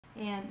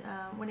And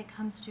when it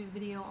comes to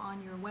video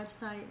on your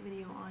website,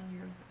 video on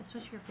your,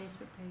 especially your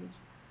Facebook page,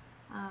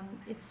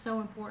 it's so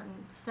important.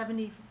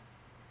 74%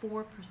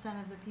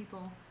 of the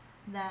people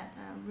that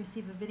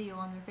receive a video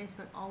on their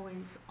Facebook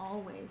always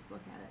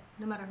look at it,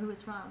 no matter who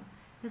it's from.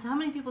 Because how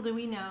many people do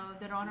we know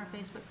that are on our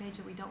Facebook page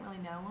that we don't really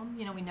know them?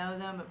 You know, we know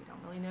them, but we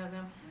don't really know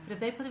them. But if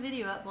they put a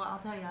video up, well, I'll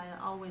tell you, I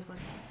always look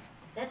at it.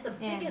 That's the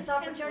biggest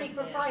opportunity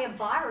for probably a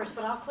virus,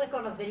 but I'll click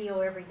on a video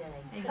every day.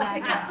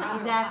 Exactly,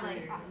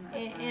 exactly.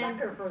 And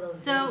sucker for those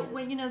so, videos.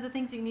 well, you know, the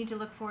things you need to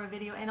look for a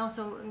video, and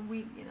also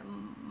we, you know,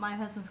 my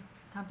husband's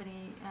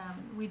company,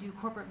 we do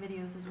corporate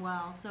videos as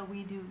well. So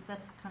we do,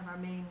 that's kind of our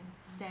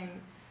mainstay.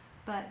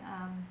 But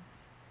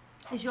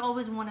is you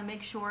always want to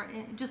make sure,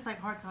 just like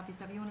hard copy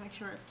stuff, you want to make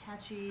sure it's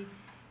catchy.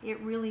 It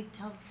really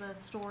tells the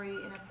story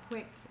in a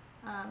quick,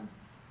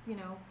 you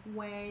know,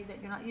 way that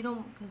you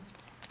don't, because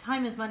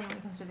time is money when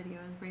it comes to video,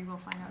 as Bree will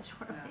find out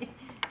shortly.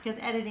 Because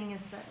editing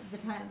is the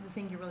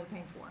thing you're really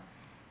paying for.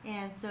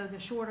 And so the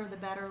shorter the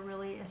better,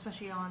 really,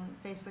 especially on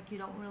Facebook. You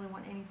don't really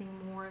want anything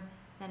more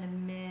than a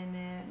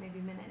minute, maybe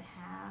a minute and a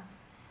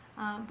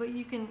half. But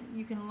you can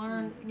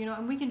learn, you know,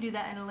 and we can do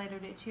that in a later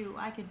date too.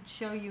 I could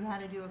show you how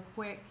to do a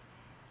quick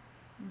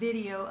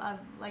video of,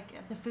 like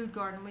at the food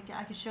garden.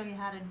 I could show you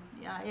how to,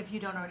 if you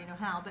don't already know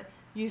how, but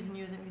use an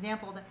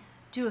example to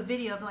do a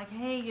video of like,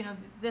 hey, you know,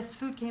 this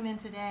food came in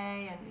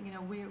today, and you know,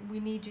 we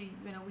need you,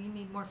 you know, we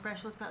need more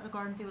fresh. Let's go out in the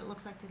garden, see what it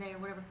looks like today, or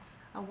whatever.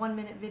 A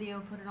 1-minute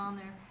video, put it on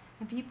there,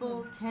 and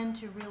people tend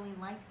to really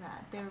like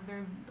that. They're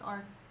very,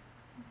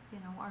 you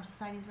know, our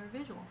society is very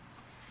visual,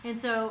 and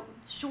so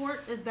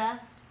short is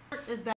best.